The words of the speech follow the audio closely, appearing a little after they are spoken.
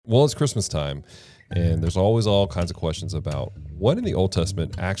Well, it's Christmas time, and there's always all kinds of questions about what in the Old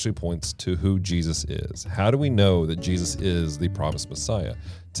Testament actually points to who Jesus is. How do we know that Jesus is the promised Messiah?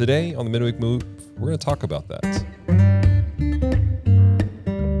 Today on the Midweek Move, we're going to talk about that.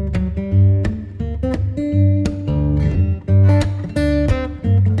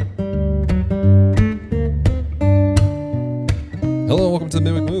 Hello, welcome to the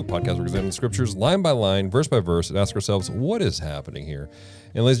Midweek Move podcast. Where we examine the scriptures line by line, verse by verse, and ask ourselves, what is happening here?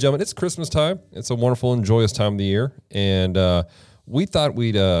 And ladies and gentlemen, it's Christmas time. It's a wonderful and joyous time of the year. And we thought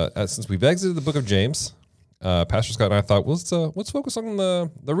we'd, since we've exited the book of James, Pastor Scott and I thought, well, let's focus on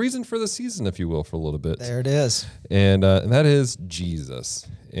the reason for the season, if you will, for a little bit. There it is. And that is Jesus.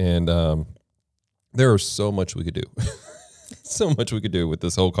 And there is so much we could do. So much we could do with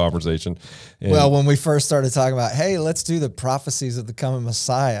this whole conversation. And well, when we first started talking about, hey, let's do the prophecies of the coming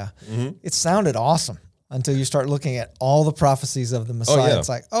Messiah, it sounded awesome until you start looking at all the prophecies of the Messiah. Oh, yeah. It's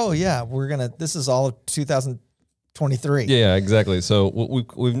like, oh, yeah, this is all of 2023. Yeah, exactly. So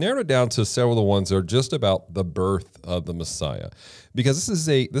we've narrowed it down to several of the ones that are just about the birth of the Messiah, because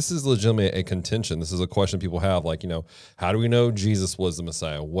this is legitimately a contention. This is a question people have, like, how do we know Jesus was the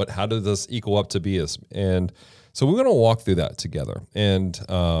Messiah? How does this equal up to be us? And so we're going to walk through that together. And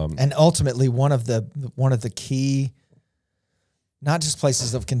ultimately, one of the key, not just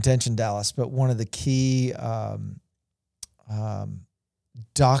places of contention, Dallas, but one of the key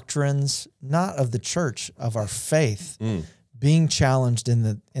doctrines, not of the church, of our faith, being challenged in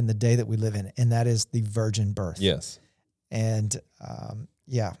the day that we live in, and that is the virgin birth. yes, And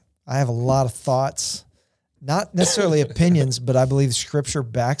I have a lot of thoughts, not necessarily opinions, but I believe Scripture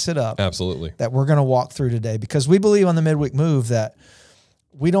backs it up. absolutely. That we're going to walk through today, because we believe on the Midweek Move that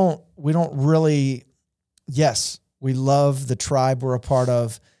we don't really. Yes, we love the tribe we're a part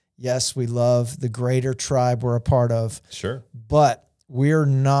of. Yes, we love the greater tribe we're a part of. Sure. But we're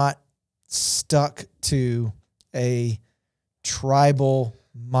not stuck to a tribal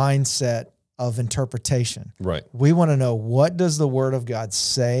mindset of interpretation. Right. We want to know, what does the Word of God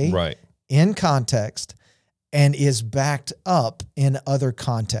say Right. in context and is backed up in other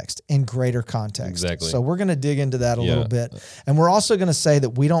context, in greater context. Exactly. So we're going to dig into that a little bit. And we're also going to say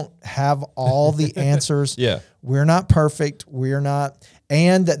that we don't have all the answers. Yeah. We're not perfect.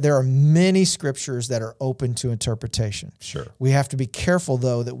 And that there are many scriptures that are open to interpretation. Sure. We have to be careful,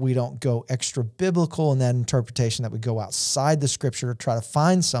 though, that we don't go extra biblical in that interpretation, that we go outside the scripture to try to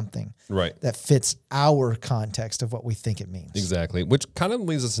find something Right. that fits our context of what we think it means. Exactly. Which kind of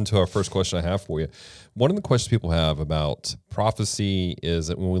leads us into our first question I have for you. One of the questions people have about prophecy is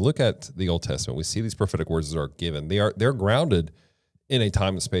that when we look at the Old Testament, we see these prophetic words that are given. They're grounded in a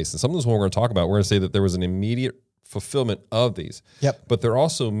time and space. And some of this, what we're going to talk about, we're going to say that there was an immediate fulfillment of these. Yep. But they're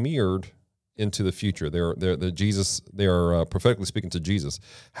also mirrored into the future. They are prophetically speaking to Jesus.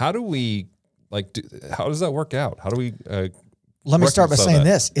 How do we how does that work out? How do we Let me start by reconcile saying that?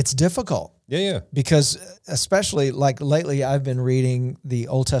 this. It's difficult. Yeah. Because especially like lately, I've been reading the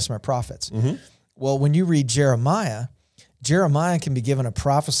Old Testament prophets. Mm-hmm. Well, when you read Jeremiah can be given a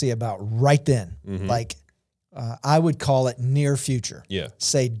prophecy about right then. Like I would call it near future. Yeah.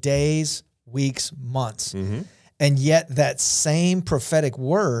 Say days, weeks, months. Mm-hmm. And yet that same prophetic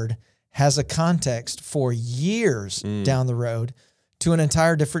word has a context for years down the road to an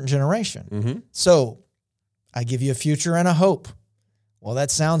entire different generation. Mm-hmm. So I give you a future and a hope. Well, that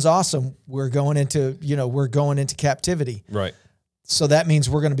sounds awesome. We're going into captivity. Right. So that means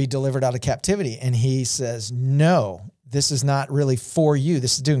we're going to be delivered out of captivity. And he says, no, this is not really for you.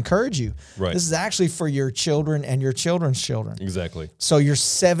 This is to encourage you. Right. This is actually for your children and your children's children. Exactly. So you're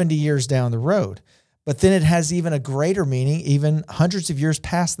 70 years down the road. But then it has even a greater meaning, even hundreds of years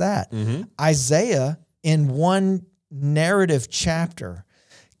past that. Mm-hmm. Isaiah, in one narrative chapter,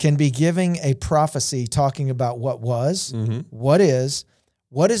 can be giving a prophecy talking about what was, what is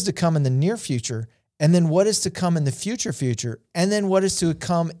to come in the near future, and then what is to come in the future, and then what is to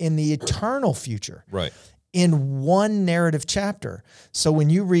come in the eternal future. Right. In one narrative chapter. So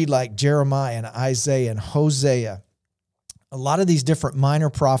when you read like Jeremiah and Isaiah and Hosea, a lot of these different minor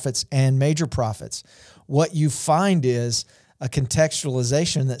prophets and major prophets, what you find is a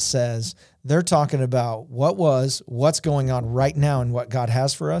contextualization that says they're talking about what was, what's going on right now and what God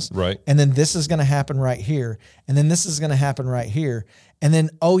has for us. Right. And then this is going to happen right here. And then this is going to happen right here. And then,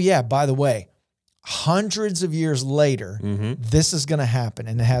 oh yeah, by the way, hundreds of years later, this is going to happen,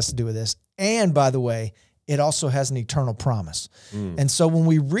 and it has to do with this. And by the way, it also has an eternal promise. And so when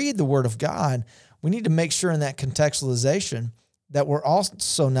we read the Word of God, we need to make sure in that contextualization that we're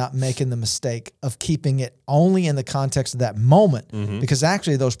also not making the mistake of keeping it only in the context of that moment, because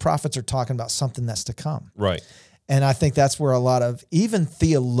actually those prophets are talking about something that's to come. Right. And I think that's where a lot of even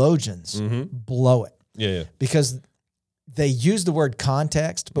theologians blow it. Yeah. Because they use the word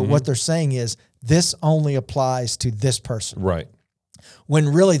context, but what they're saying is this only applies to this person. Right. When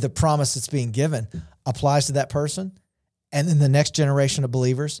really the promise that's being given applies to that person, and then the next generation of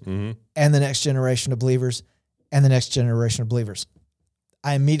believers, and the next generation of believers, and the next generation of believers.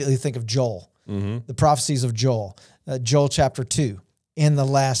 I immediately think of Joel, the prophecies of Joel, Joel chapter 2, in the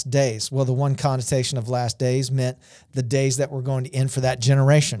last days. Well, the one connotation of last days meant the days that were going to end for that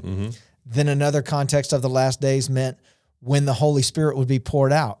generation. Then another context of the last days meant when the Holy Spirit would be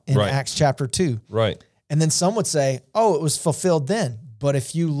poured out in Acts chapter 2. Right. And then some would say, oh, it was fulfilled then. But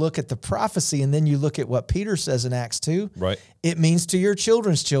if you look at the prophecy and then you look at what Peter says in Acts 2, it means to your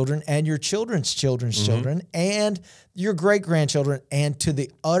children's children and your children's children's children and your great-grandchildren and to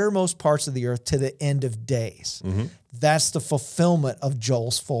the uttermost parts of the earth to the end of days. That's the fulfillment of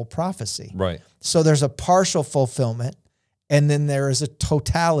Joel's full prophecy. Right. So there's a partial fulfillment, and then there is a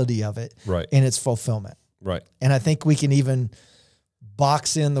totality of it in its fulfillment. Right. And I think we can even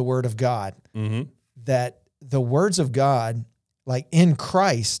box in the word of God, that the words of God, like in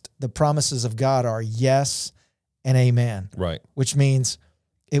Christ, the promises of God are yes and amen. Right. Which means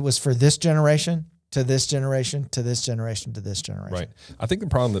it was for this generation, to this generation, to this generation, to this generation. Right. I think the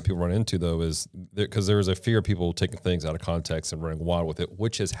problem that people run into, though, is because there is a fear of people taking things out of context and running wild with it,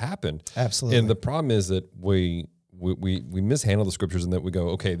 which has happened. Absolutely. And the problem is that we mishandle the scriptures and that we go,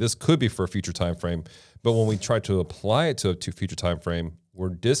 okay, this could be for a future time frame, but when we try to apply it to a future time frame, we're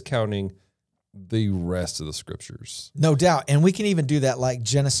discounting the rest of the scriptures. No doubt. And we can even do that like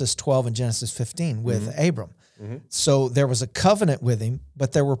Genesis 12 and Genesis 15 with Abram. So there was a covenant with him,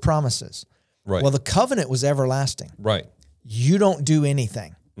 but there were promises. Right. Well, the covenant was everlasting. Right. You don't do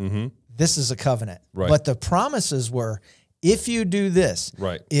anything. This is a covenant. Right. But the promises were, if you do this,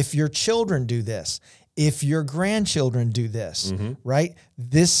 if your children do this, if your grandchildren do this, right?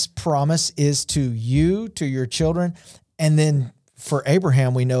 This promise is to you, to your children. And then for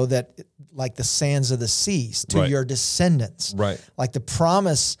Abraham, we know that like the sands of the seas, to your descendants. Right. Like the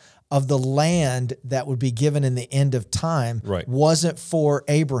promise of the land that would be given in the end of time wasn't for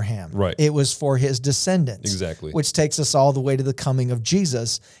Abraham. Right. It was for his descendants. Exactly. Which takes us all the way to the coming of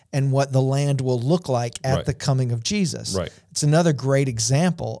Jesus and what the land will look like at the coming of Jesus. Right. It's another great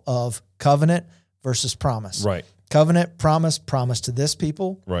example of covenant versus promise. Right. Covenant, promise to this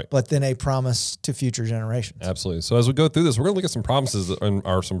people, Right. but then a promise to future generations. Absolutely. So as we go through this, we're going to look at some promises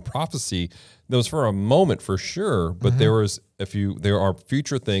or some prophecy that was for a moment for sure, but there are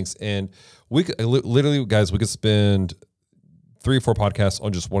future things, and we could, literally, guys, we could spend 3 or 4 podcasts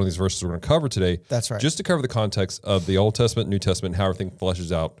on just one of these verses we're going to cover today. That's right. Just to cover the context of the Old Testament, New Testament, and how everything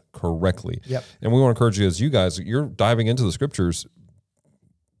fleshes out correctly. Yep. And we want to encourage you, as you guys, you're diving into the scriptures.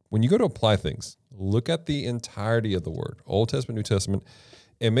 When you go to apply things, look at the entirety of the word, Old Testament, New Testament,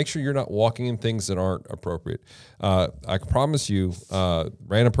 and make sure you're not walking in things that aren't appropriate. I can promise you,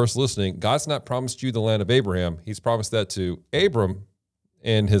 random person listening, God's not promised you the land of Abraham. He's promised that to Abram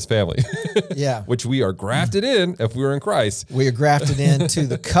and his family. Yeah. Which we are grafted in if we were in Christ. We are grafted into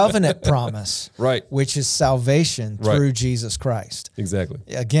the covenant promise, Right. which is salvation through Jesus Christ. Exactly.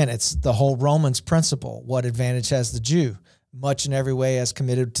 Again, it's the whole Romans principle. What advantage has the Jew? Much in every way as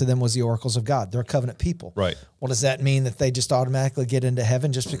committed to them was the oracles of God. They're a covenant people. Right. Well, does that mean that they just automatically get into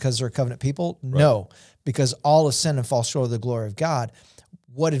heaven just because they're a covenant people? No, because all have sinned and fall short of the glory of God.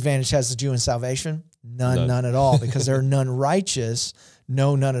 What advantage has the Jew in salvation? None at all, because there are none righteous.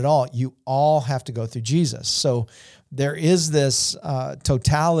 No, none at all. You all have to go through Jesus. So there is this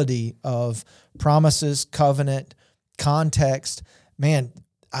totality of promises, covenant, context. Man,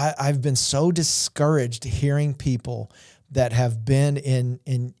 I've been so discouraged hearing people that have been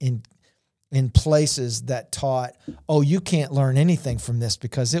in places that taught, oh, you can't learn anything from this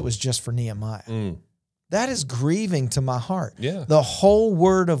because it was just for Nehemiah. That is grieving to my heart. Yeah. The whole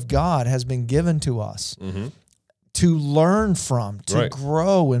word of God has been given to us to learn from, to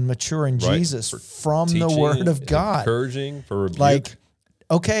grow and mature in Jesus from the word of God. Encouraging, for rebuke. Like,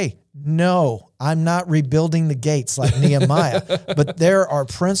 okay, no, I'm not rebuilding the gates like Nehemiah, but there are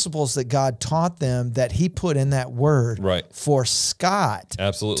principles that God taught them that he put in that word for Scott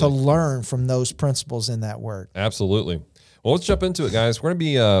to learn from those principles in that word. Absolutely. Well, let's jump into it, guys. We're going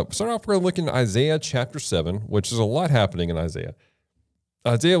to be, start off, we're going to look in Isaiah chapter 7, which is a lot happening in Isaiah.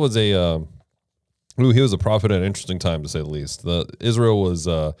 Isaiah was he was a prophet at an interesting time, to say the least. Israel was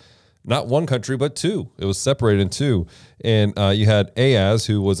not one country, but 2. It was separated in 2. And you had Ahaz,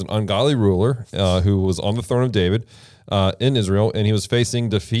 who was an ungodly ruler, who was on the throne of David in Israel, and he was facing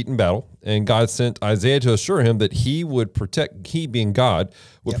defeat in battle. And God sent Isaiah to assure him that he would protect, he being God,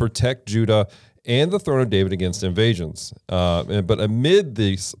 would protect Judah and the throne of David against invasions. But amid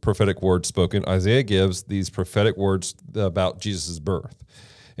these prophetic words spoken, Isaiah gives these prophetic words about Jesus' birth.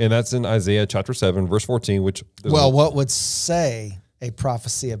 And that's in Isaiah chapter 7, verse 14, which... what would say a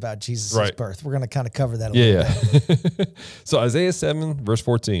prophecy about Jesus' birth? We're going to kind of cover that a little bit. So Isaiah 7, verse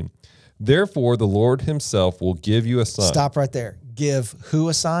 14. Therefore, the Lord himself will give you a sign. Stop right there. Give who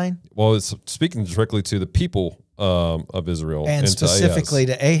a sign? Well, it's speaking directly to the people of Israel. And specifically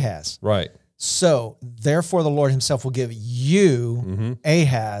to Ahaz. Right. So, therefore, the Lord himself will give you,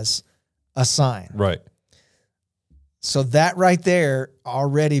 Ahaz, a sign. Right. So that right there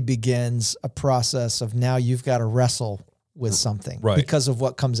already begins a process of now you've got to wrestle with something because of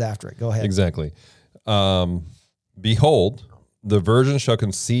what comes after it. Go ahead. Exactly. Behold, the virgin shall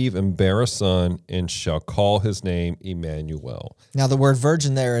conceive and bear a son and shall call his name Emmanuel. Now, the word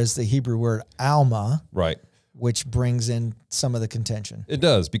virgin there is the Hebrew word alma. Right. Which brings in some of the contention. It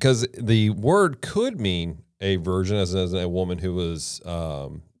does, because the word could mean a virgin, as a woman who was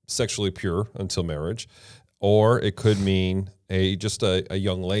sexually pure until marriage, or it could mean just a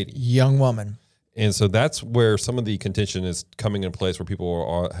young lady. Young woman. And so that's where some of the contention is coming in place, where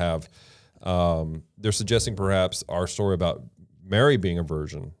people they're suggesting perhaps our story about Mary being a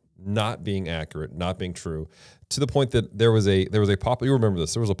virgin not being accurate, not being true, to the point that there was a popular, you remember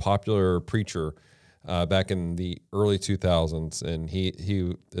this, there was a popular preacher back in the early 2000s, and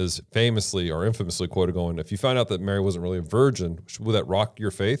he is famously or infamously quoted going, if you find out that Mary wasn't really a virgin, would that rock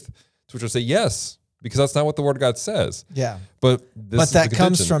your faith? To which I say, yes, because that's not what the Word of God says. Yeah. But that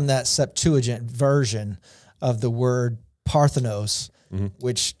comes from that Septuagint version of the word Parthenos,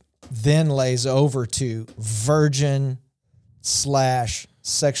 which then lays over to virgin /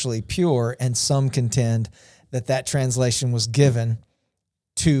 sexually pure, and some contend that translation was given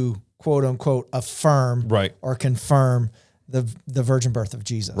to quote unquote affirm or confirm the virgin birth of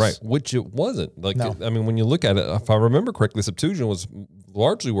Jesus. Right, which it wasn't. No. I mean, when you look at it, if I remember correctly, Septuagint was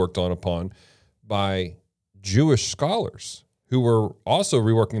largely worked upon by Jewish scholars who were also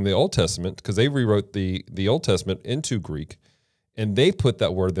reworking the Old Testament, because they rewrote the Old Testament into Greek, and they put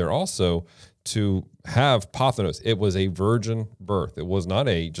that word there also to have Parthenos. It was a virgin birth. It was not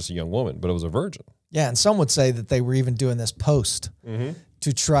just a young woman, but it was a virgin. Yeah, and some would say that they were even doing this post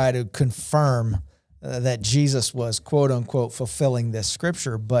to try to confirm that Jesus was, quote unquote, fulfilling this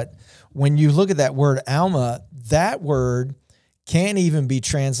scripture. But when you look at that word alma, that word can't even be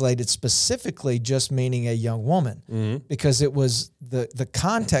translated specifically just meaning a young woman, because it was the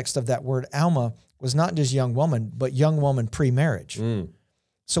context of that word alma was not just young woman, but young woman pre-marriage.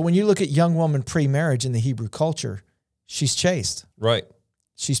 So when you look at young woman pre-marriage in the Hebrew culture, she's chaste. Right.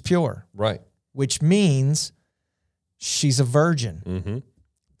 She's pure. Right. Which means she's a virgin.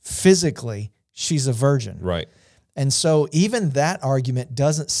 Physically, she's a virgin. Right. And so even that argument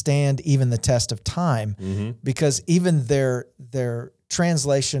doesn't stand even the test of time, because even their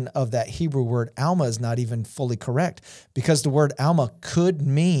translation of that Hebrew word alma is not even fully correct, because the word alma could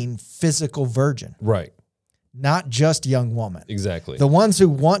mean physical virgin. Right. Not just young woman. Exactly. The ones who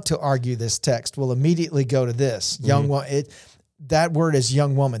want to argue this text will immediately go to this. Young woman. That word is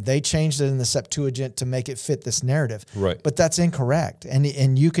young woman. They changed it in the Septuagint to make it fit this narrative. Right. But that's incorrect.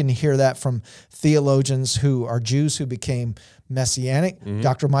 And you can hear that from theologians who are Jews who became Messianic.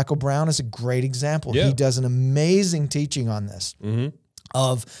 Dr. Michael Brown is a great example. Yeah. He does an amazing teaching on this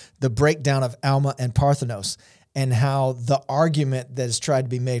of the breakdown of Alma and Parthenos, and how the argument that is tried to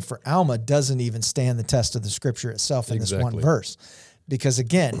be made for Alma doesn't even stand the test of the scripture itself in this one verse. Because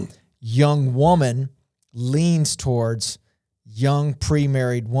again, young woman leans towards young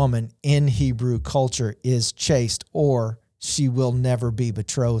pre-married woman in Hebrew culture is chaste, or she will never be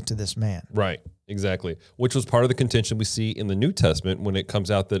betrothed to this man. Right, exactly. Which was part of the contention we see in the New Testament when it comes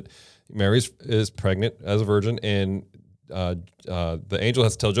out that Mary is pregnant as a virgin, and the angel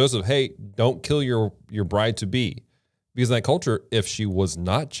has to tell Joseph, hey, don't kill your bride-to-be. Because in that culture, if she was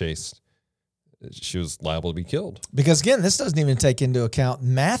not chaste, she was liable to be killed. Because again, this doesn't even take into account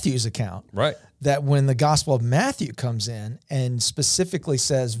Matthew's account. Right. That when the Gospel of Matthew comes in and specifically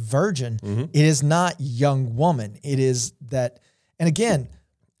says virgin, it is not young woman. It is that, and again,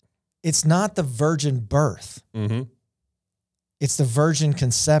 it's not the virgin birth. It's the virgin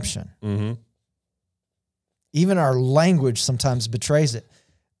conception. Even our language sometimes betrays it,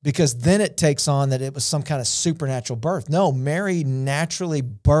 because then it takes on that it was some kind of supernatural birth. No, Mary naturally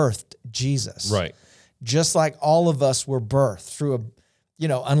birthed Jesus. Right. Just like all of us were birthed through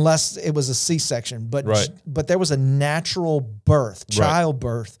unless it was a C-section, but there was a natural birth,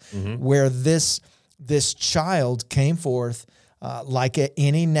 childbirth, where this child came forth like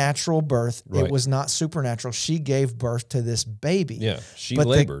any natural birth. Right. It was not supernatural. She gave birth to this baby. Yeah, she but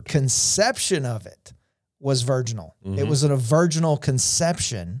labored. the conception of it was virginal. Mm-hmm. It was a virginal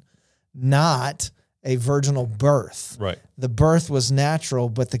conception, not a virginal birth. Right. The birth was natural,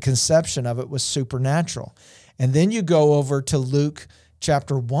 but the conception of it was supernatural. And then you go over to Luke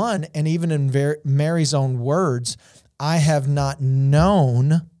chapter 1, and even in Mary's own words, I have not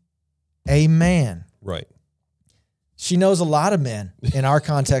known a man. Right. She knows a lot of men in our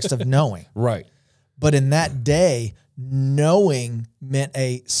context of knowing. Right. But in that day, knowing meant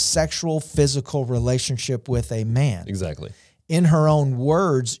a sexual, physical relationship with a man. Exactly. In her own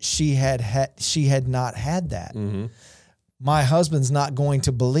words, she had not had that. Mm-hmm. My husband's not going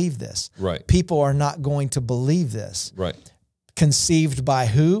to believe this. Right. People are not going to believe this. Right. Conceived by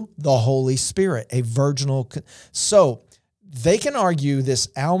who? The Holy Spirit, a virginal. So they can argue this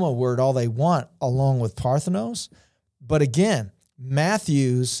Alma word all they want along with Parthenos. But again,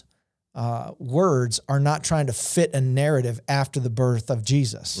 Matthew's words are not trying to fit a narrative after the birth of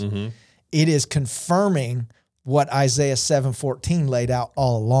Jesus. Mm-hmm. It is confirming what Isaiah 7:14 laid out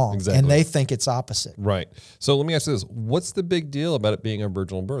all along. Exactly. And they think it's opposite. Right. So let me ask you this. What's the big deal about it being a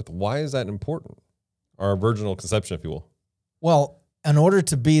virginal birth? Why is that important? Or a virginal conception, if you will. Well, in order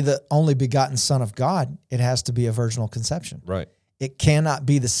to be the only begotten Son of God, it has to be a virginal conception. Right. It cannot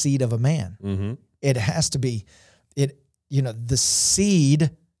be the seed of a man. Mm-hmm. It has to be, the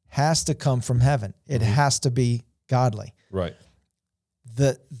seed has to come from heaven. It Mm-hmm. has to be godly. Right.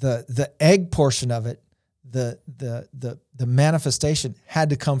 The egg portion of it, the manifestation had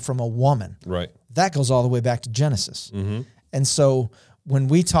to come from a woman. Right. That goes all the way back to Genesis. Mm-hmm. And so when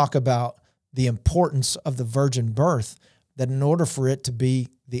we talk about the importance of the virgin birth, that in order for it to be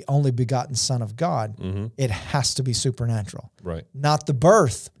the only begotten Son of God, Mm-hmm. it has to be supernatural. Right. Not the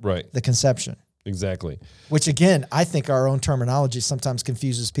birth, Right. the conception. Exactly. Which again, I think our own terminology sometimes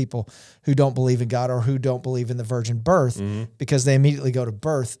confuses people who don't believe in God or who don't believe in the virgin birth because they immediately go to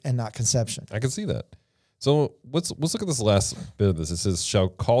birth and not conception. I can see that. So let's look at this last bit of this. It says, "Shall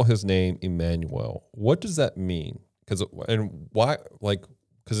call his name Emmanuel." What does that mean? Because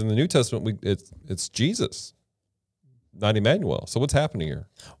in the New Testament it's Jesus, not Emmanuel. So what's happening here?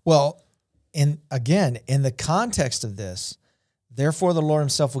 Well, in the context of this, therefore the Lord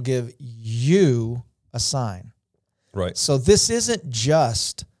himself will give you a sign. Right. So this isn't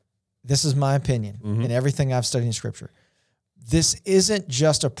just, this is my opinion in everything I've studied in Scripture. This isn't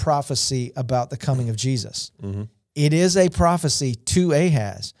just a prophecy about the coming of Jesus. Mm-hmm. It is a prophecy to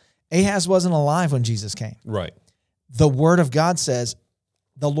Ahaz. Ahaz wasn't alive when Jesus came. Right. The word of God says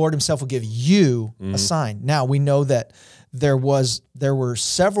the Lord himself will give you a sign. Now we know that there were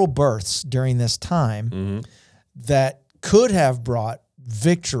several births during this time that could have brought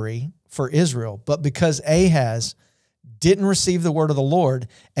victory for Israel, but because Ahaz didn't receive the word of the Lord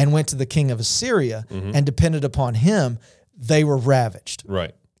and went to the king of Assyria and depended upon him, they were ravaged.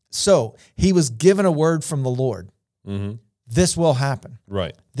 Right. So he was given a word from the Lord. Mm-hmm. This will happen.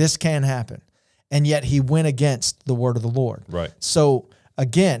 Right. This can happen. And yet he went against the word of the Lord. Right. So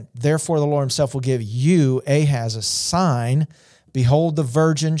again, therefore the Lord himself will give you, Ahaz, a sign. Behold, the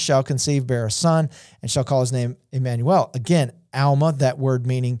virgin shall conceive, bear a son, and shall call his name Emmanuel. Again, Alma, that word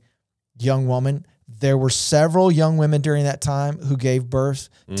meaning young woman. There were several young women during that time who gave birth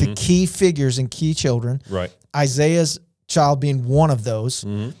to key figures and key children. Right. Isaiah's child being one of those,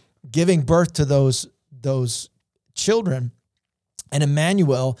 giving birth to those children. And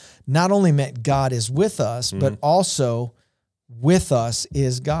Emmanuel not only meant God is with us, but also with us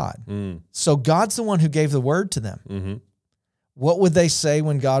is God. So God's the one who gave the word to them. What would they say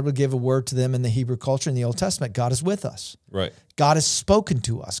when God would give a word to them in the Hebrew culture in the Old Testament? God is with us. Right. God has spoken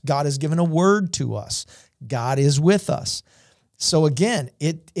to us. God has given a word to us. God is with us. So again,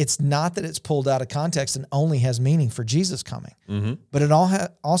 it's not that it's pulled out of context and only has meaning for Jesus coming, but it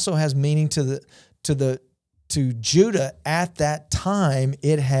also has meaning to Judah at that time.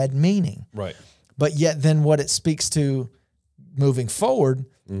 It had meaning, Right. but yet then what it speaks to moving forward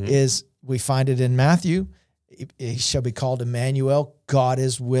is we find it in Matthew. He shall be called Emmanuel. God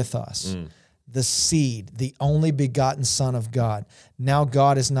is with us. The seed, the only begotten Son of God. Now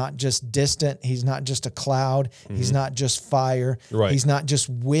God is not just distant. He's not just a cloud. He's not just fire. Right. He's not just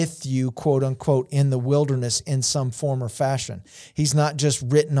with you, quote unquote, in the wilderness in some form or fashion. He's not just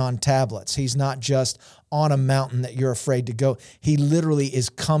written on tablets. He's not just on a mountain that you're afraid to go. He literally is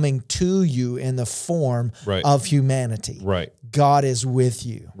coming to you in the form of humanity. Right. God is with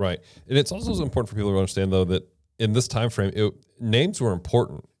you. Right. And it's also important for people to understand, though, that in this time frame, names were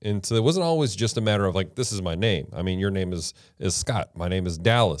important. And so it wasn't always just a matter of like, this is my name. I mean, your name is Scott. My name is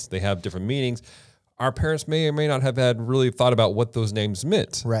Dallas. They have different meanings. our parents may or may not have had really thought about what those names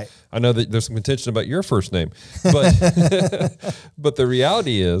meant. Right. I know that there's some contention about your first name, but but the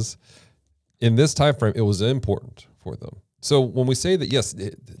reality is, in this time frame, it was important for them. So when we say that, yes,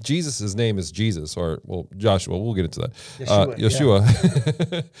 Jesus' name is Jesus, or Joshua, we'll get into that.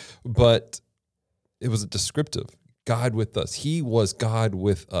 Yeshua. But it was a descriptive. God with us. He was God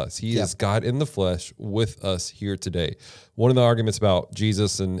with us. He is God in the flesh with us here today. One of the arguments about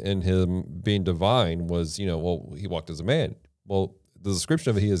Jesus and him being divine was, he walked as a man. Well, the description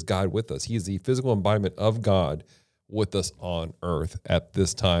of it, he is God with us. He is the physical embodiment of God with us on earth at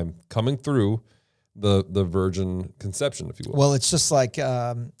this time, coming through the virgin conception, if you will. Well, it's just like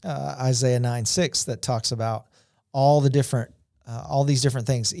Isaiah 9:6 that talks about all these different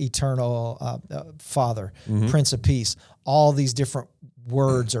things: eternal Father, Prince of Peace. All these different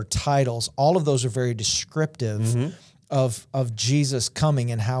words or titles. All of those are very descriptive of Jesus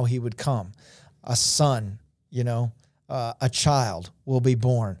coming and how he would come. A son, a child will be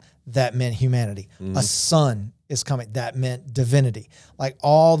born. That meant humanity. A son is coming. That meant divinity. Like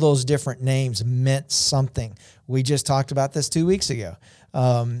all those different names meant something. We just talked about this 2 weeks ago.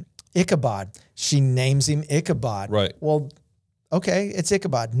 Ichabod. She names him Ichabod. Right. Well, okay, it's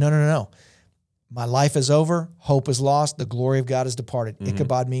Ichabod. No. My life is over. Hope is lost. The glory of God is departed.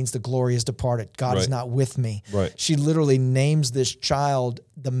 Ichabod means the glory is departed. God is not with me. Right. She literally names this child,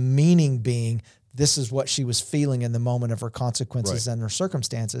 the meaning being this is what she was feeling in the moment of her consequences and her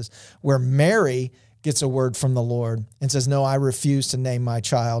circumstances, where Mary gets a word from the Lord and says, no, I refuse to name my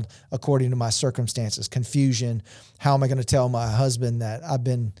child according to my circumstances. Confusion. How am I going to tell my husband that I've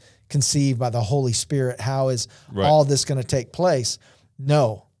been conceived by the Holy Spirit? How is all this going to take place?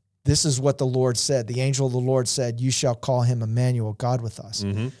 No, this is what the Lord said. The angel of the Lord said, you shall call him Emmanuel, God with us.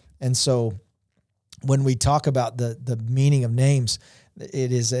 And so when we talk about the meaning of names,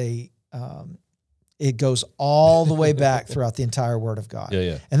 it is it goes all the way back throughout the entire Word of God.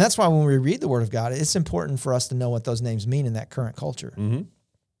 Yeah. And that's why when we read the Word of God, it's important for us to know what those names mean in that current culture.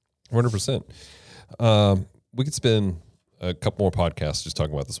 100%. We could spend a couple more podcasts just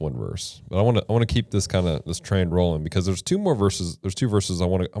talking about this one verse, but I want to keep this train rolling because there's two verses I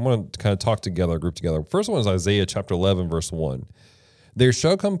want to kind of talk together, group together. First one is Isaiah chapter 11, verse 1. There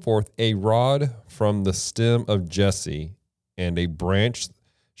shall come forth a rod from the stem of Jesse, and a branch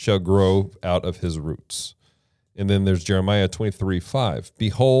shall grow out of his roots. And then there's Jeremiah 23:5.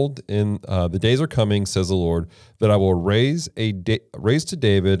 Behold, in the days are coming, says the Lord, that I will raise to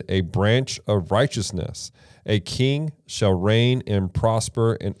David a branch of righteousness. A king shall reign and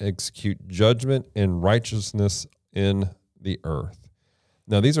prosper and execute judgment and righteousness in the earth.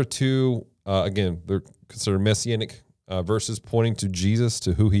 Now, these are two, again, they're considered messianic verses pointing to Jesus,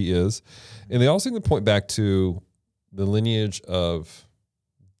 to who he is. And they also seem to point back to the lineage of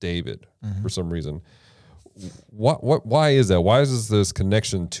David for some reason. Why is that? Why is this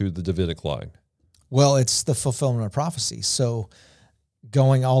connection to the Davidic line? Well, it's the fulfillment of prophecy. So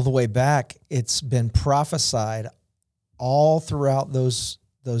going all the way back, it's been prophesied all throughout those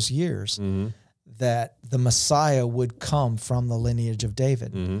years that the Messiah would come from the lineage of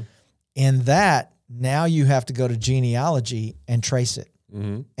David. And that now you have to go to genealogy and trace it.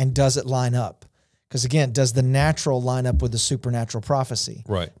 And does it line up? Because again, does the natural line up with the supernatural prophecy?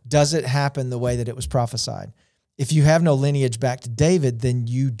 Right. Does it happen the way that it was prophesied? If you have no lineage back to David, then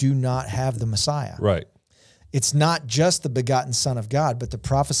you do not have the Messiah. Right. It's not just the begotten Son of God, but the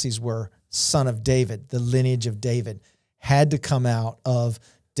prophecies were Son of David, the lineage of David, had to come out of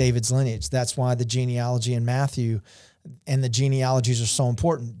David's lineage. That's why the genealogy in Matthew and the genealogies are so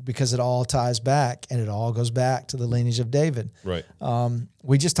important, because it all ties back and it all goes back to the lineage of David. Right.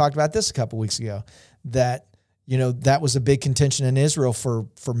 We just talked about this a couple weeks ago, that that was a big contention in Israel for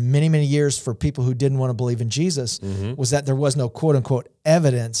many, many years for people who didn't want to believe in Jesus, was that there was no quote unquote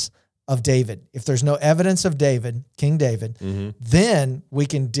evidence of David. If there's no evidence of David, King David, then we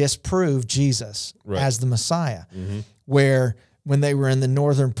can disprove Jesus as the Messiah. Where when they were in the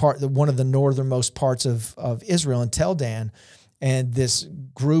northern part, one of the northernmost parts of Israel in Tel Dan, and this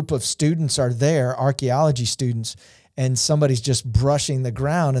group of students are there, archaeology students, and somebody's just brushing the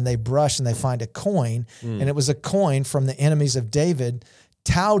ground, and they brush and they find a coin, and it was a coin from the enemies of David,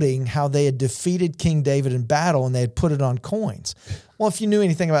 touting how they had defeated King David in battle, and they had put it on coins. Well, if you knew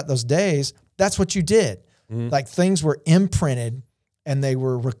anything about those days, that's what you did. Like things were imprinted and they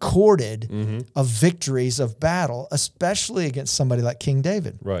were recorded of victories of battle, especially against somebody like King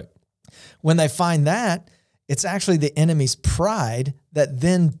David. Right. When they find that, it's actually the enemy's pride that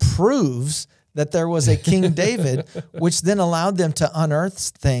then proves that there was a King David, which then allowed them to unearth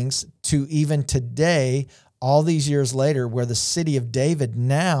things to even today all these years later, where the city of David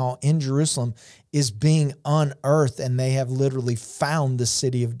now in Jerusalem is being unearthed, and they have literally found the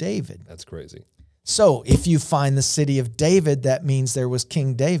city of David. That's crazy. So if you find the city of David, that means there was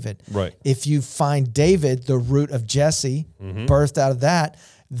King David. Right. If you find David, the root of Jesse, birthed out of that,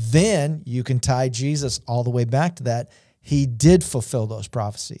 then you can tie Jesus all the way back to that. He did fulfill those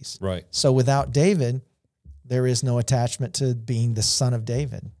prophecies. Right. So without David, there is no attachment to being the son of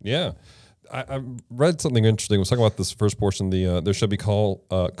David. Yeah. I read something interesting. I was talking about this first portion. There shall be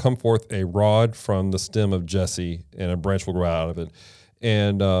come forth a rod from the stem of Jesse, and a branch will grow out of it.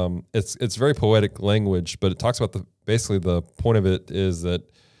 And it's very poetic language, but it talks about basically the point of it is that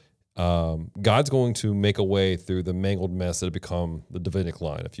God's going to make a way through the mangled mess that had become the Davidic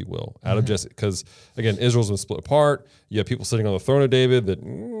line, if you will, out of Jesse. Because again, Israel's been split apart. You have people sitting on the throne of David that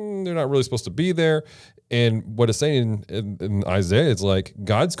they're not really supposed to be there. And what it's saying in Isaiah is like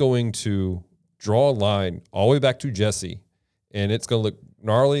God's going to draw a line all the way back to Jesse, and it's going to look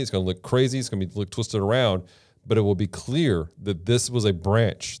gnarly. It's going to look crazy. It's going to look twisted around. But it will be clear that this was a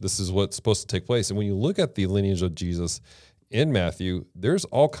branch. This is what's supposed to take place. And when you look at the lineage of Jesus in Matthew, there's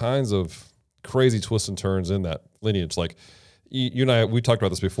all kinds of crazy twists and turns in that lineage. Like you and I, we talked about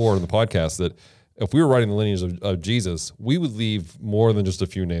this before in the podcast, that if we were writing the lineage of Jesus, we would leave more than just a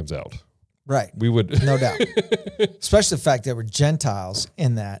few names out. Right. We would. No doubt. Especially the fact there were Gentiles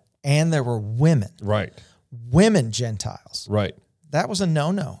in that, and there were women. Right. Women Gentiles. Right. That was a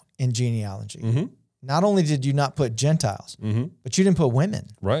no-no in genealogy. Mm-hmm. Not only did you not put Gentiles, but you didn't put women.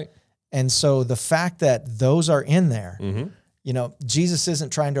 Right. And so the fact that those are in there, you know, Jesus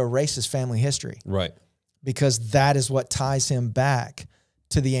isn't trying to erase his family history. Right. Because that is what ties him back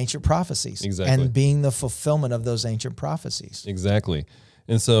to the ancient prophecies. Exactly. And being the fulfillment of those ancient prophecies. Exactly.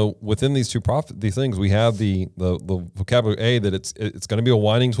 And so within these these things, we have the vocabulary that it's going to be a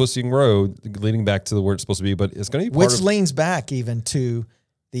winding, twisting road leading back to where it's supposed to be, but it's going to be which leans back even to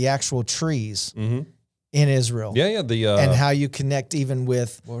the actual trees in Israel. Yeah, yeah. And how you connect even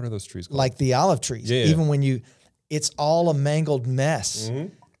with what are those trees called? Like the olive trees. Yeah, even when it's all a mangled mess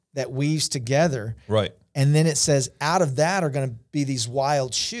that weaves together. Right. And then it says out of that are going to be these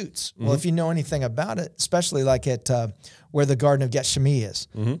wild shoots. Well, if you know anything about it, especially like at where the Garden of Gethsemane is.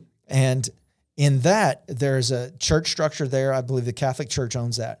 And in that, there's a church structure there. I believe the Catholic Church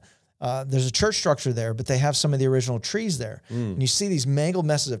owns that. There's a church structure there, but they have some of the original trees there. And you see these mangled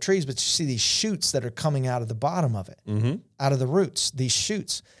messes of trees, but you see these shoots that are coming out of the bottom of it, out of the roots, these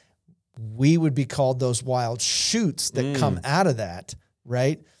shoots. We would be called those wild shoots that come out of that,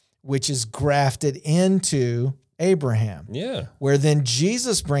 right? Which is grafted into Abraham. Yeah. Where then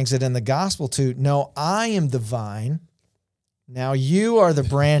Jesus brings it in the gospel to, no, I am the vine. Now you are the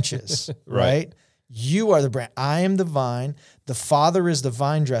branches, right? You are the branch. I am the vine. The Father is the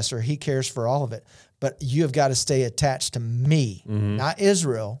vine dresser. He cares for all of it. But you have got to stay attached to me, not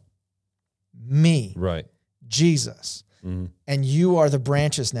Israel, me, right? Jesus. And you are the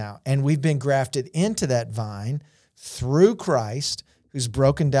branches now. And we've been grafted into that vine through Christ, who's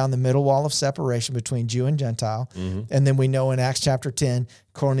broken down the middle wall of separation between Jew and Gentile. And then we know in Acts chapter 10,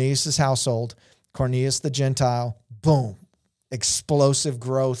 Cornelius' household, Cornelius the Gentile, boom, explosive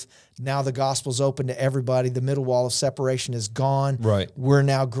growth. Now the gospel's open to everybody. The middle wall of separation is gone. Right. We're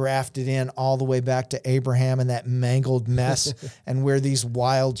now grafted in all the way back to Abraham and that mangled mess. And we're these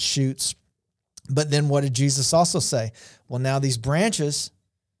wild shoots. But then what did Jesus also say? Well, now these branches,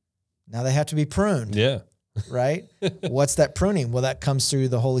 now they have to be pruned. Yeah. Right? What's that pruning? Well, that comes through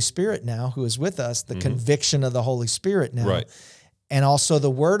the Holy Spirit now, who is with us, the conviction of the Holy Spirit now. Right. And also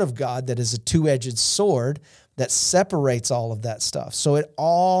the Word of God that is a two-edged sword that separates all of that stuff. So it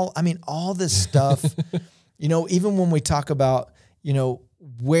all, I mean, all this stuff, you know, even when we talk about, you know,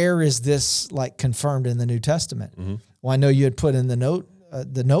 where is this like confirmed in the New Testament? Well, I know you had put in the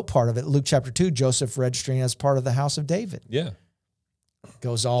note part of it, Luke chapter 2, Joseph registering as part of the house of David. Yeah.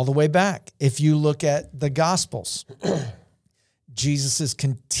 Goes all the way back. If you look at the Gospels, Jesus is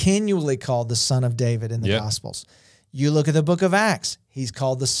continually called the Son of David in the Gospels. You look at the book of Acts, he's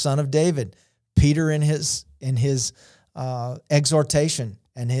called the Son of David. Peter in his exhortation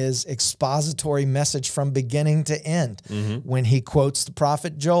and his expository message from beginning to end, when he quotes the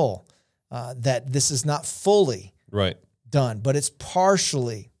prophet Joel, that this is not fully done, but it's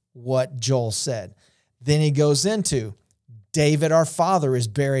partially what Joel said. Then he goes into David, our father, is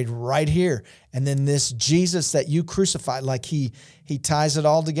buried right here. And then this Jesus that you crucified, like he ties it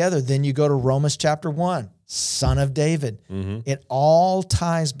all together. Then you go to Romans chapter 1, Son of David. It all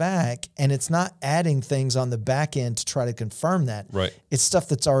ties back, and it's not adding things on the back end to try to confirm that. Right. It's stuff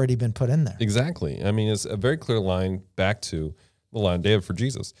that's already been put in there. Exactly. I mean, it's a very clear line back to the line of David for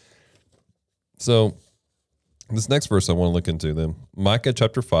Jesus. So This next verse I want to look into then. Micah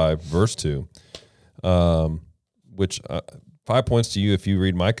chapter 5, verse 2, which 5 points to you if you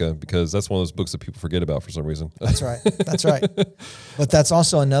read Micah, because that's one of those books that people forget about for some reason. That's right. That's right. But that's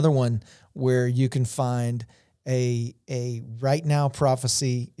also another one where you can find a right now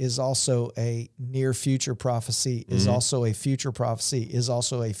prophecy is also a near future prophecy, is also a future prophecy, is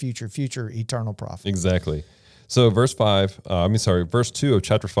also a future eternal prophecy. Exactly. So verse 2 of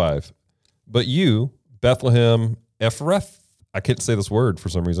chapter 5. But you, Bethlehem Ephrath, I can't say this word for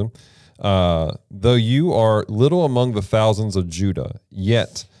some reason, though you are little among the thousands of Judah,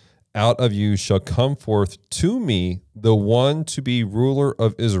 yet out of you shall come forth to me the one to be ruler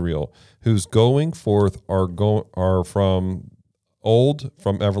of Israel, whose going forth are from old,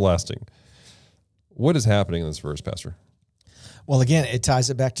 from everlasting. What is happening in this verse, Pastor? Well, again, it ties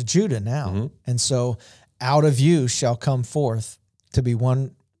it back to Judah now. And so out of you shall come forth to be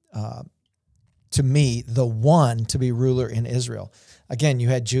one, to me, the one to be ruler in Israel. Again, you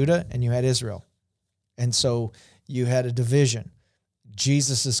had Judah and you had Israel. And so you had a division.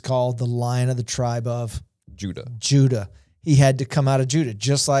 Jesus is called the Lion of the tribe of Judah. He had to come out of Judah,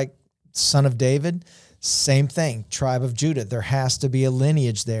 just like son of David, same thing, tribe of Judah. There has to be a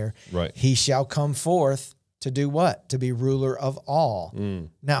lineage there. Right. He shall come forth to do what? To be ruler of all.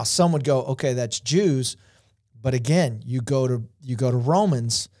 Now, some would go, okay, that's Jews, but again, you go to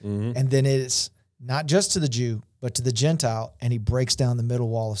Romans, and then it's not just to the Jew, but to the Gentile, and he breaks down the middle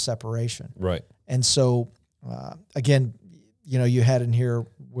wall of separation. Right. And so, again, you had in here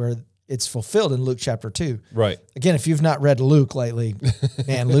where it's fulfilled in Luke chapter 2. Right. Again, if you've not read Luke lately,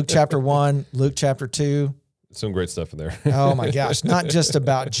 man, Luke chapter 1, Luke chapter 2. Some great stuff in there. Oh my gosh. Not just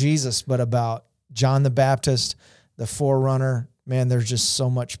about Jesus, but about John the Baptist, the forerunner. Man, there's just so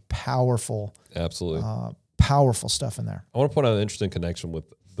much powerful stuff in there. I want to point out an interesting connection with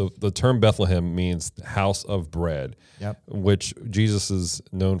the term Bethlehem means house of bread, which Jesus is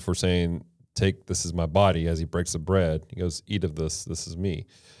known for saying, take, this is my body. As he breaks the bread, he goes, eat of this is me.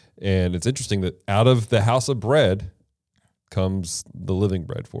 And it's interesting that out of the house of bread comes the living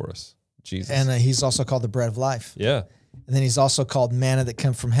bread for us, Jesus. And he's also called the bread of life. Yeah. And then he's also called manna that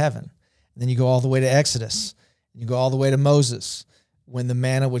come from heaven. And then you go all the way to Exodus. You go all the way to Moses, when the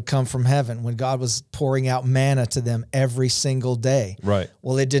manna would come from heaven, when God was pouring out manna to them every single day. Right.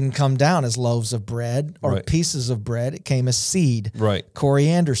 Well, it didn't come down as loaves of bread or pieces of bread. It came as seed. Right.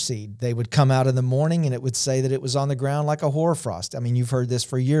 Coriander seed. They would come out in the morning and it would say that it was on the ground like a hoarfrost. I mean, you've heard this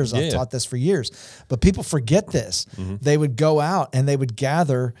for years. I've taught this for years. But people forget this. They would go out and they would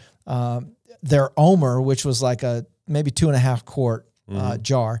gather their omer, which was like a maybe 2.5 quart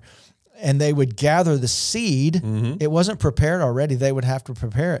jar. And they would gather the seed. It wasn't prepared already. They would have to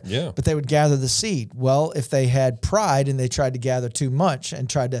prepare it. Yeah. But they would gather the seed. Well, if they had pride and they tried to gather too much and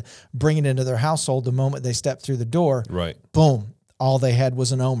tried to bring it into their household the moment they stepped through the door, boom, all they had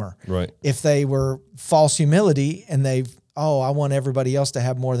was an omer. Right. If they were false humility and I want everybody else to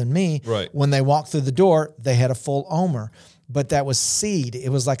have more than me, when they walked through the door, they had a full omer. But that was seed. It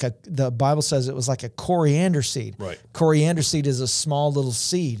was like the Bible says it was like a coriander seed. Right. Coriander seed is a small little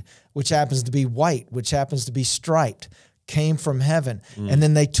seed, which happens to be white, which happens to be striped, came from heaven. And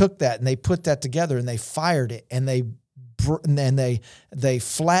then they took that and they put that together and they fired it and they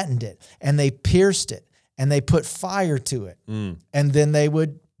flattened it and they pierced it and they put fire to it. And then they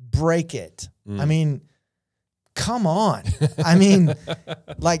would break it. I mean, come on. I mean,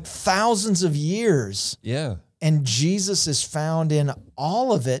 like thousands of years. Yeah. And Jesus is found in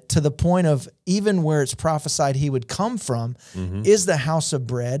all of it, to the point of even where it's prophesied he would come from is the house of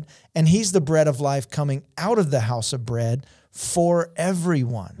bread. And he's the bread of life coming out of the house of bread for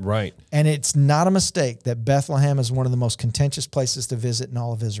everyone. Right. And it's not a mistake that Bethlehem is one of the most contentious places to visit in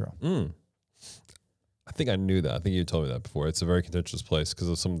all of Israel. I think I knew that. I think you told me that before. It's a very contentious place because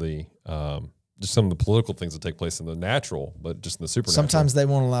of some of the just some of the political things that take place in the natural, but just in the supernatural. Sometimes they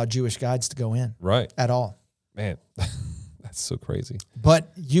won't allow Jewish guides to go in. Right. At all. Man, that's so crazy.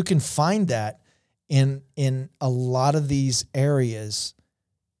 But you can find that in a lot of these areas,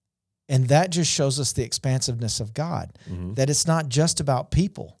 and that just shows us the expansiveness of God, that it's not just about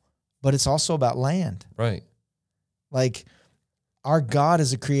people, but it's also about land. Right. Like, our God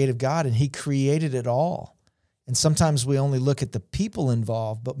is a creative God, and he created it all. And sometimes we only look at the people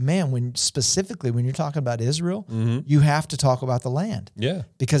involved, but man, when you're talking about Israel, you have to talk about the land. Yeah.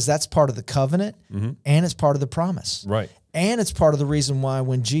 Because that's part of the covenant and it's part of the promise. Right. And it's part of the reason why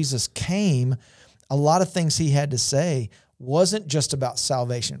when Jesus came, a lot of things he had to say wasn't just about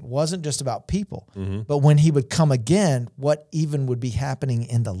salvation, wasn't just about people, but when he would come again, what even would be happening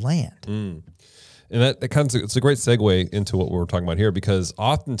in the land. And that kind of, it's a great segue into what we're talking about here, because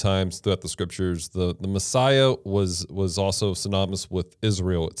oftentimes throughout the scriptures, the Messiah was also synonymous with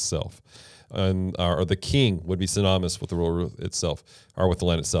Israel itself. And or the king would be synonymous with the world itself, or with the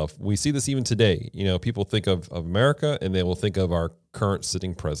land itself. We see this even today. People think of America, and they will think of our current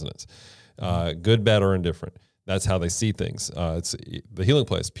sitting president, good, bad, or indifferent. That's how they see things. It's the Healing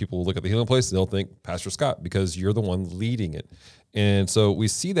Place. People will look at the Healing Place, they'll think Pastor Scott, because you're the one leading it. And so we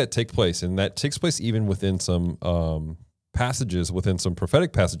see that take place, and that takes place even within some passages, within some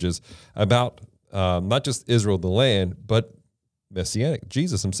prophetic passages about not just Israel, the land, but Messianic,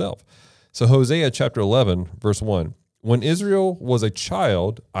 Jesus himself. So Hosea chapter 11, verse 1, when Israel was a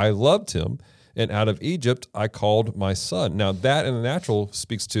child, I loved him, and out of Egypt I called my son. Now that in the natural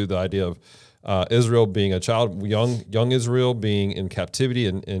speaks to the idea of Israel being a child, young Israel being in captivity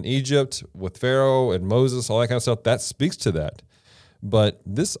in Egypt with Pharaoh and Moses, all that kind of stuff. That speaks to that. But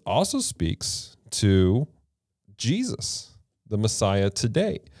this also speaks to Jesus, the Messiah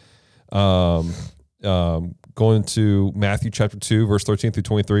today. Going to Matthew chapter 2, verse 13 through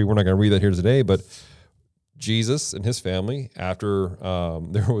 23. We're not going to read that here today, but Jesus and his family, after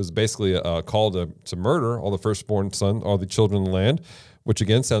there was basically a call to murder all the firstborn son, all the children in the land, which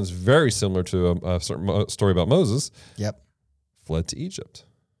again sounds very similar to a certain story about Moses. Yep. Fled to Egypt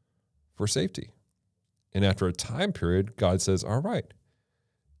for safety. And after a time period, God says, all right,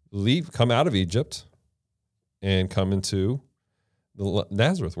 come out of Egypt and come into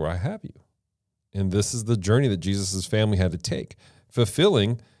Nazareth where I have you. And this is the journey that Jesus' family had to take,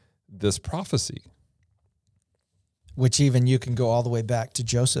 fulfilling this prophecy. Which even you can go all the way back to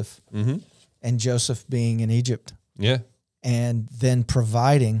Joseph, and Joseph being in Egypt. Yeah. And then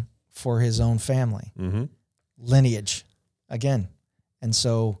providing for his own family, lineage again. And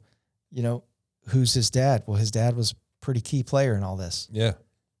so, who's his dad? Well, his dad was a pretty key player in all this. Yeah.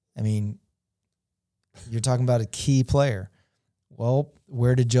 I mean, you're talking about a key player. Well,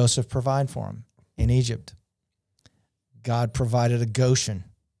 where did Joseph provide for him? In Egypt. God provided a Goshen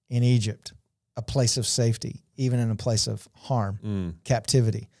in Egypt, a place of safety, even in a place of harm,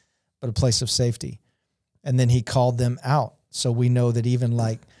 captivity, but a place of safety. And then he called them out. So we know that even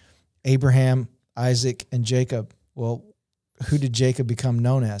like Abraham, Isaac, and Jacob, well, who did Jacob become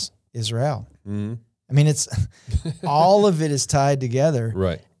known as? Israel. I mean, it's all of it is tied together.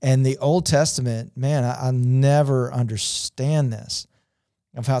 Right. And the Old Testament, man, I never understand this.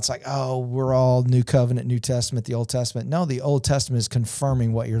 Of how it's like, oh, we're all New Covenant, New Testament, the Old Testament. No, the Old Testament is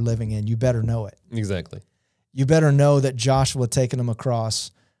confirming what you're living in. You better know it. Exactly. You better know that Joshua taking them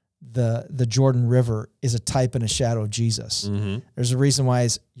across the Jordan River is a type and a shadow of Jesus. There's a reason why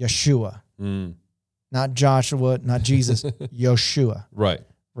it's Yeshua. Not Joshua, not Jesus, Yeshua. Right.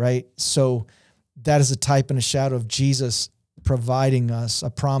 Right? So that is a type and a shadow of Jesus providing us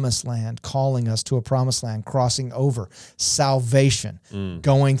a promised land, calling us to a promised land, crossing over, salvation,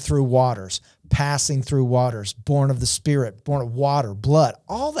 going through waters, passing through waters, born of the Spirit, born of water, blood,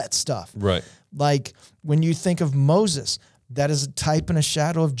 all that stuff. Right. Like when you think of Moses, that is a type and a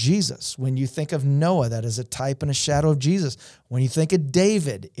shadow of Jesus. When you think of Noah, that is a type and a shadow of Jesus. When you think of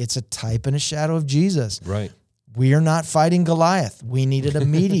David, it's a type and a shadow of Jesus. Right. We are not fighting Goliath. We needed a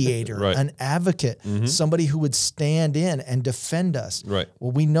mediator, Right. an advocate, somebody who would stand in and defend us. Right.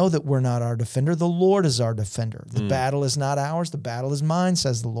 Well, we know that we're not our defender. The Lord is our defender. The battle is not ours. The battle is mine,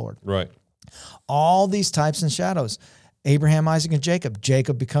 says the Lord. Right. All these types and shadows. Abraham, Isaac, and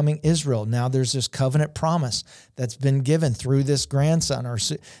Jacob becoming Israel. Now there's this covenant promise that's been given through this grandson or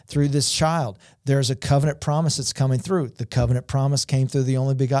through this child. There's a covenant promise that's coming through. The covenant promise came through the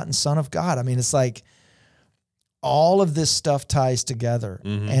only begotten Son of God. I mean, it's like all of this stuff ties together.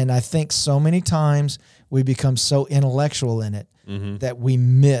 And I think so many times we become so intellectual in it that we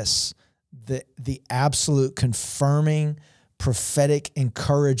miss the absolute confirming prophetic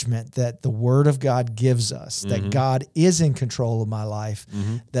encouragement that the Word of God gives us, that God is in control of my life,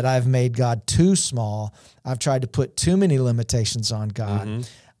 that I've made God too small. I've tried to put too many limitations on God.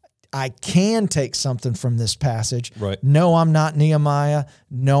 I can take something from this passage. Right. No, I'm not Nehemiah.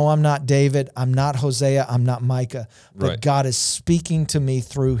 No, I'm not David. I'm not Hosea. I'm not Micah. But Right. God is speaking to me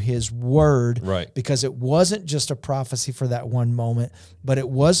through his word, Right. because it wasn't just a prophecy for that one moment, but it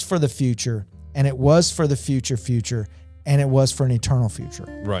was for the future, and it was for the future, and it was for an eternal future.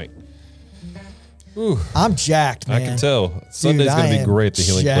 Right. Ooh, I'm jacked, man. I can tell. Sunday's going to be great at the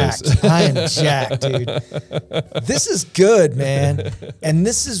Healing Place. I am jacked, dude. This is good, man. And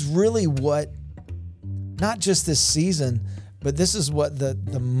this is really what, not just this season, but this is what the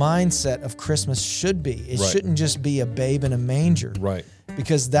mindset of Christmas should be. It Right. shouldn't just be a babe in a manger. Right.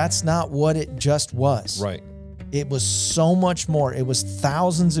 Because that's not what it just was. Right. It was so much more. It was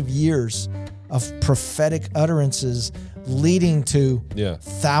thousands of years of prophetic utterances leading to Yeah.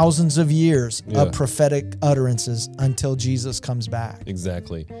 thousands of years Yeah. of prophetic utterances until Jesus comes back.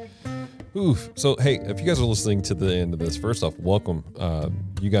 Exactly. Oof. So, hey, if you guys are listening to the end of this, first off, welcome.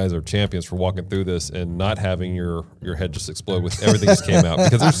 You guys are champions for walking through this and not having your head just explode with everything that came out,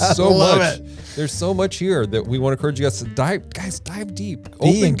 because there's so Love much. it. There's so much here that we want to encourage you guys to dive deep.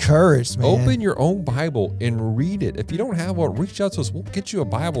 Be encouraged, man. Open your own Bible and read it. If you don't have one, reach out to us. We'll get you a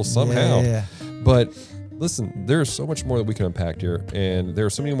Bible somehow. Yeah. But listen, there's so much more that we can unpack here, and there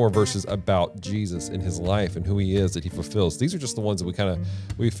are so many more verses about Jesus and his life and who he is that he fulfills. These are just the ones that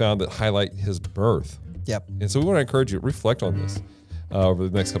we found that highlight his birth. Yep. And so we want to encourage you to reflect on this over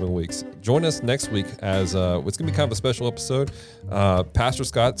the next couple of weeks. Join us next week as it's going to be kind of a special episode. Pastor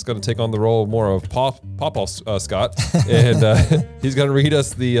Scott's going to take on the role more of Papa Scott, and he's going to read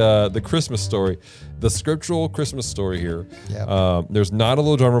us the Christmas story, the scriptural Christmas story here. Yep. There's not a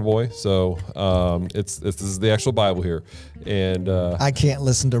little drummer boy, so this is the actual Bible here, and I can't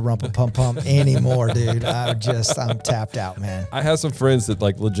listen to Rumpa Pum Pum anymore, dude. I'm tapped out, man. I have some friends that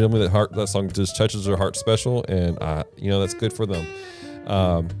like legitimately that song just touches their heart special, and that's good for them.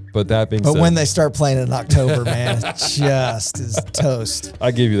 But that being said, when they start playing it in October, man, it just is toast.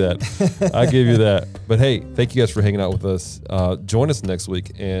 I give you that. But hey, thank you guys for hanging out with us. Join us next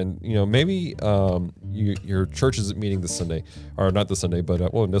week, and maybe your church isn't meeting this Sunday, or not this Sunday,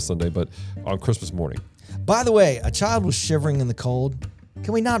 but this Sunday, but on Christmas morning. By the way, a child was shivering in the cold.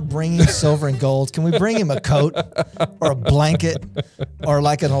 Can we not bring him silver and gold? Can we bring him a coat or a blanket or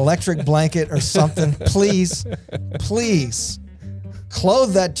like an electric blanket or something? Please.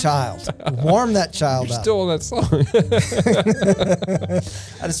 Clothe that child. Warm that child You're up. still on that song.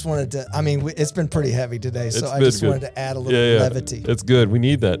 I just wanted to, it's been pretty heavy today, so I been just good. wanted to add a little levity. It's good. We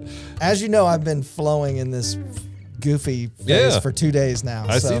need that. As you know, I've been flowing in this goofy phase Yeah. for 2 days now.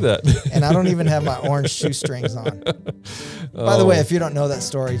 I see that. And I don't even have my orange shoestrings on. By the way, if you don't know that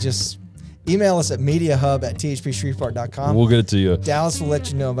story, just email us at mediahub@thpshreveport.com. We'll get it to you. Dallas will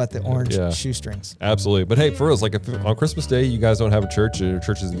let you know about the orange Yeah. shoestrings. Absolutely. But hey, for us, like if on Christmas Day you guys don't have a church and your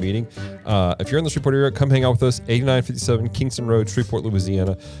church isn't meeting, if you're in the Shreveport area, come hang out with us, 8957 Kingston Road, Shreveport,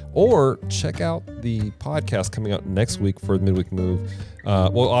 Louisiana, or check out the podcast coming out next week for the Midweek Move.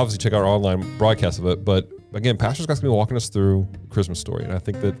 Obviously check out our online broadcast of it, but again, Pastor Scott's going to be walking us through Christmas story, and I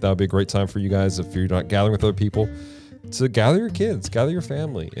think that would be a great time for you guys if you're not gathering with other people to gather your kids, gather your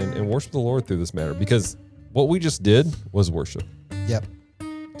family, and worship the Lord through this matter, because what we just did was worship. Yep.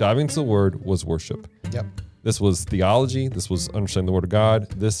 Diving into the Word was worship. Yep. This was theology. This was understanding the Word of God.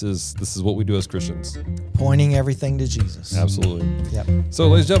 This is what we do as Christians. Pointing everything to Jesus. Absolutely. Yep. So,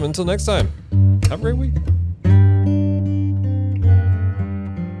 ladies and gentlemen, until next time, have a great week.